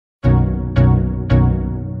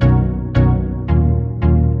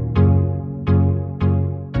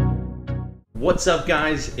What's up,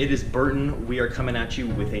 guys? It is Burton. We are coming at you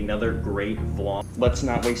with another great vlog. Let's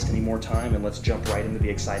not waste any more time and let's jump right into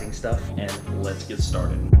the exciting stuff and let's get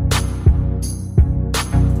started.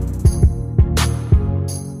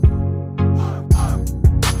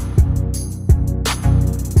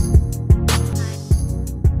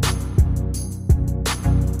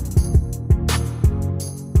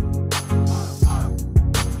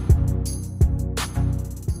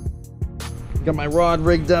 Got my rod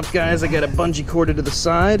rigged up, guys. I got a bungee corded to the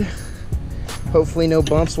side. Hopefully no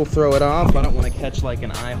bumps will throw it off. I don't want to catch like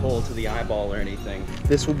an eye hole to the eyeball or anything.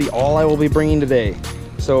 This will be all I will be bringing today.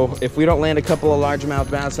 So if we don't land a couple of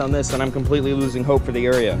largemouth bass on this, then I'm completely losing hope for the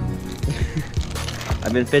area.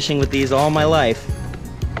 I've been fishing with these all my life,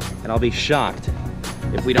 and I'll be shocked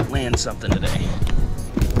if we don't land something today.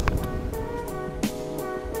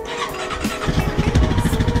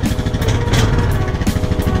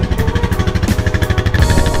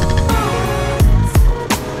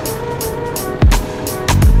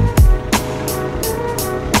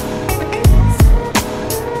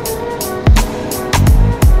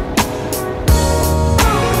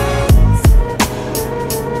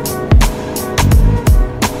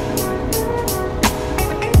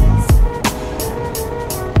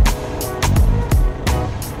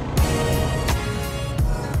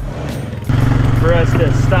 For us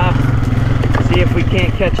to stop, see if we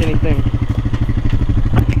can't catch anything.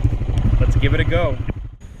 Let's give it a go.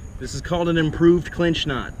 This is called an improved clinch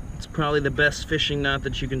knot. It's probably the best fishing knot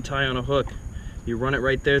that you can tie on a hook. You run it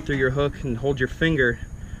right there through your hook and hold your finger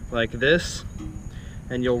like this,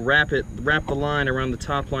 and you'll wrap the line around the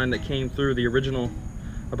top line that came through the original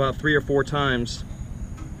about 3 or 4 times.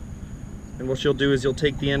 And what you'll do is you'll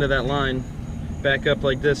take the end of that line back up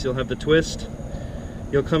like this. You'll have the twist.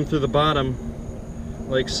 You'll come through the bottom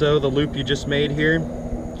like so, the loop you just made here,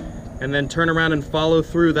 and then turn around and follow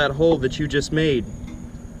through that hole that you just made.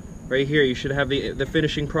 Right here, you should have the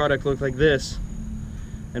finishing product look like this,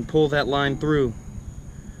 and pull that line through.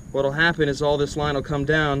 What'll happen is all this line will come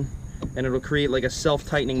down, and it'll create like a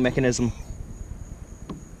self-tightening mechanism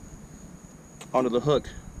onto the hook.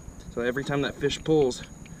 So every time that fish pulls,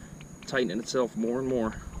 tightening itself more and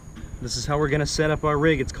more. This is how we're gonna set up our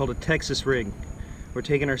rig. It's called a Texas rig. We're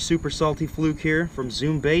taking our super salty fluke here from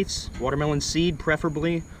Zoom Baits, watermelon seed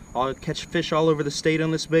preferably. I'll catch fish all over the state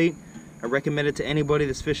on this bait. I recommend it to anybody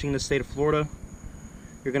that's fishing in the state of Florida.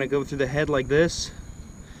 You're gonna go through the head like this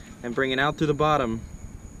and bring it out through the bottom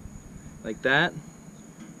like that.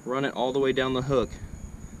 Run it all the way down the hook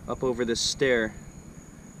up over this stair,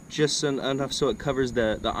 just enough so it covers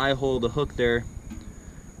the eye hole of the hook there.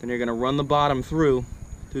 Then you're gonna run the bottom through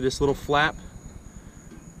this little flap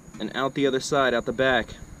and out the other side, out the back.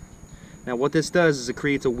 Now what this does is it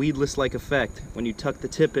creates a weedless-like effect when you tuck the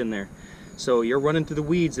tip in there. So you're running through the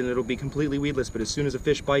weeds and it'll be completely weedless, but as soon as a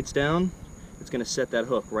fish bites down, it's gonna set that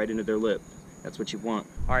hook right into their lip. That's what you want.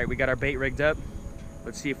 All right, we got our bait rigged up.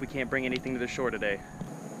 Let's see if we can't bring anything to the shore today.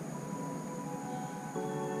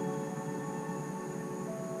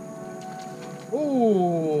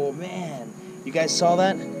 Oh man, you guys saw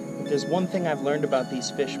that? If there's one thing I've learned about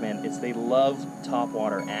these fish, man, it's they love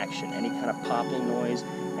topwater action. Any kind of popping noise,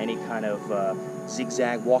 any kind of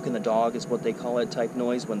zigzag, walking the dog is what they call it type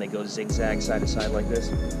noise when they go zigzag side to side like this.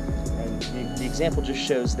 And the example just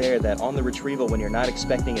shows there that on the retrieval, when you're not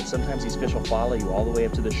expecting it, sometimes these fish will follow you all the way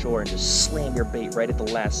up to the shore and just slam your bait right at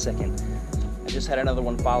the last second. I just had another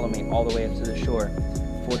one follow me all the way up to the shore.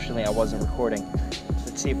 Fortunately, I wasn't recording.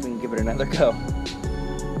 Let's see if we can give it another go.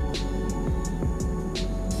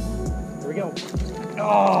 Here we go.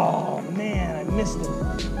 Oh man, I missed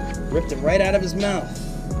him. Ripped him right out of his mouth.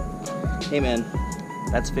 Hey man,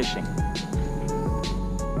 that's fishing.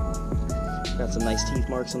 Got some nice teeth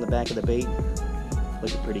marks on the back of the bait.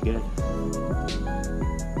 Looking pretty good.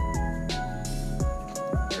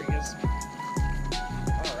 There he is.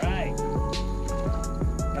 All right.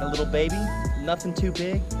 Got a little baby. Nothing too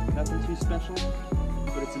big, nothing too special,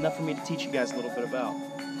 but it's enough for me to teach you guys a little bit about.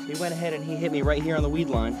 He went ahead and he hit me right here on the weed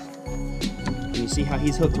line. And you see how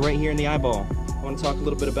he's hooked right here in the eyeball. I want to talk a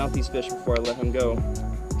little bit about these fish before I let him go.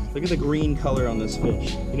 Look at the green color on this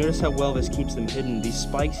fish. You notice how well this keeps them hidden. These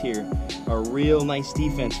spikes here are a real nice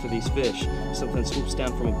defense for these fish. If something swoops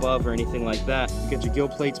down from above or anything like that. You got your gill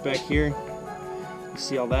plates back here. You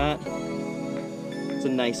see all that? It's a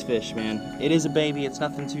nice fish, man. It is a baby, it's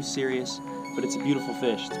nothing too serious, but it's a beautiful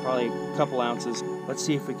fish. It's probably a couple ounces. Let's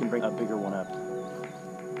see if we can bring a bigger one up.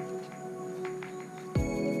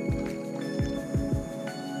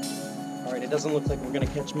 All right, it doesn't look like we're gonna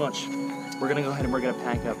catch much. We're gonna go ahead and we're gonna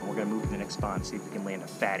pack up and we're gonna move to the next spot and see if we can land a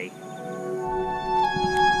fatty.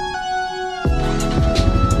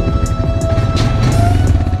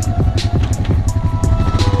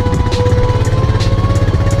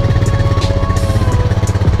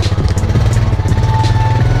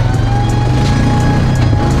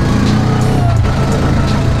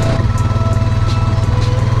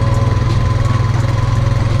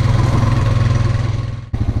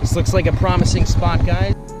 looks like a promising spot,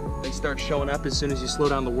 guys. They start showing up as soon as you slow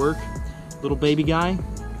down the work. Little baby guy,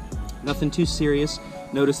 nothing too serious.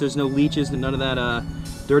 Notice there's no leeches and none of that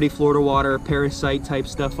dirty Florida water parasite type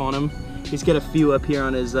stuff on him. He's got a few up here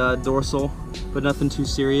on his dorsal, but nothing too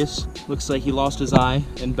serious. Looks like he lost his eye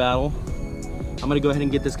in battle. I'm gonna go ahead and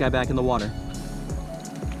get this guy back in the water.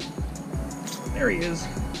 There he is.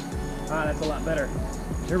 Ah, that's a lot better.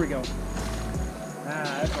 Here we go.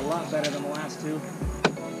 Ah, that's a lot better than the last two.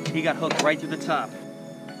 He got hooked right through the top.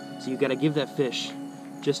 So you gotta give that fish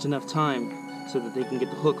just enough time so that they can get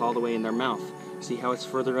the hook all the way in their mouth. See how it's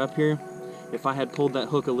further up here? If I had pulled that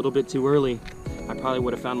hook a little bit too early, I probably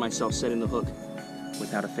would have found myself setting the hook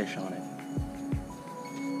without a fish on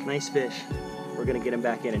it. Nice fish. We're gonna get him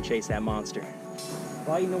back in and chase that monster.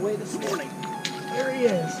 Biting away this morning. There he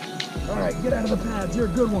is. All right, get out of the pads. You're a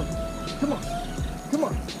good one. Come on. Come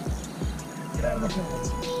on. Get out of the pads.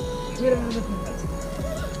 Get out of the pads.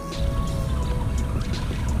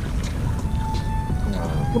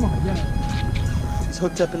 Come on, yeah. He's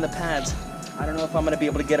hooked up in the pads. I don't know if I'm gonna be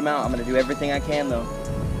able to get him out. I'm gonna do everything I can though.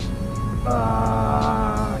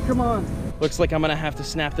 Come on. Looks like I'm gonna have to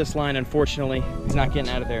snap this line, unfortunately. He's not getting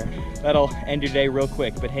out of there. That'll end your day real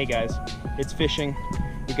quick, but hey guys, it's fishing.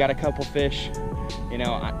 We got a couple fish. You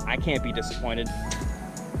know, I can't be disappointed.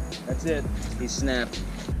 That's it, he's snapped.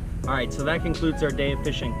 All right, so that concludes our day of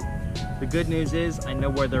fishing. The good news is I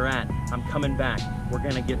know where they're at. I'm coming back. We're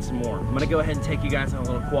gonna get some more. I'm gonna go ahead and take you guys on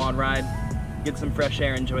a little quad ride, get some fresh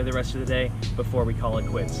air, enjoy the rest of the day before we call it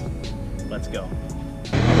quits. Let's go.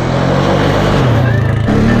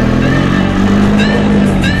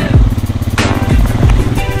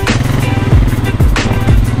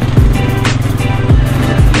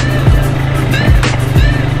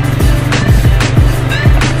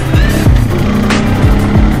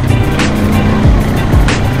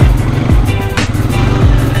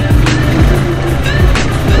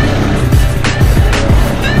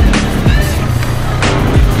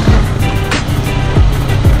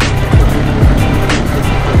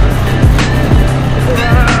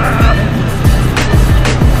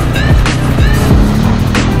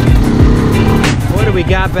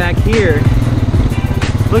 Got back here,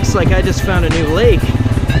 looks like I just found a new lake.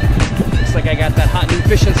 Looks like I got that hot new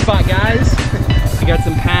fishing spot, guys. We got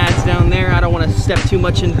some pads down there. I don't want to step too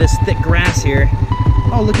much into this thick grass here.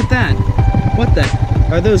 Oh, look at that. What the?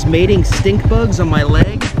 Are those mating stink bugs on my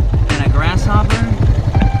leg and a grasshopper?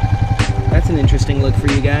 That's an interesting look for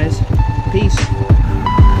you guys. Peace.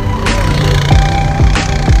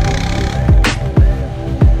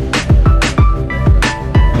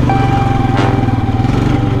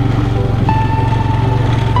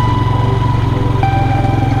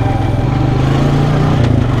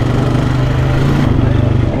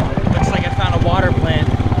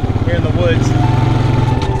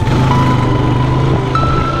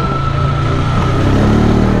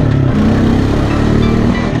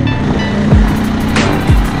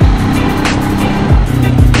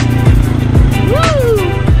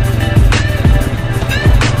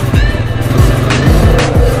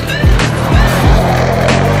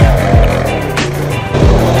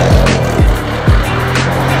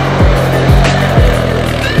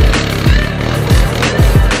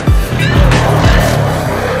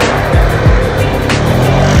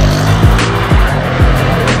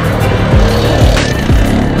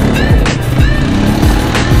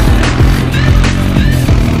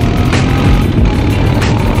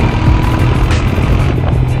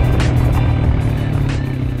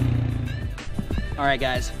 Alright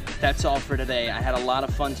guys, that's all for today. I had a lot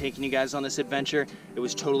of fun taking you guys on this adventure. It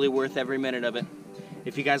was totally worth every minute of it.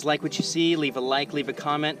 If you guys like what you see, leave a like, leave a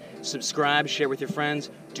comment, subscribe, share with your friends,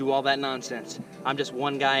 do all that nonsense. I'm just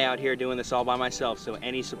one guy out here doing this all by myself, so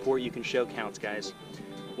any support you can show counts, guys.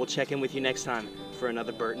 We'll check in with you next time for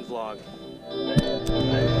another Burton vlog.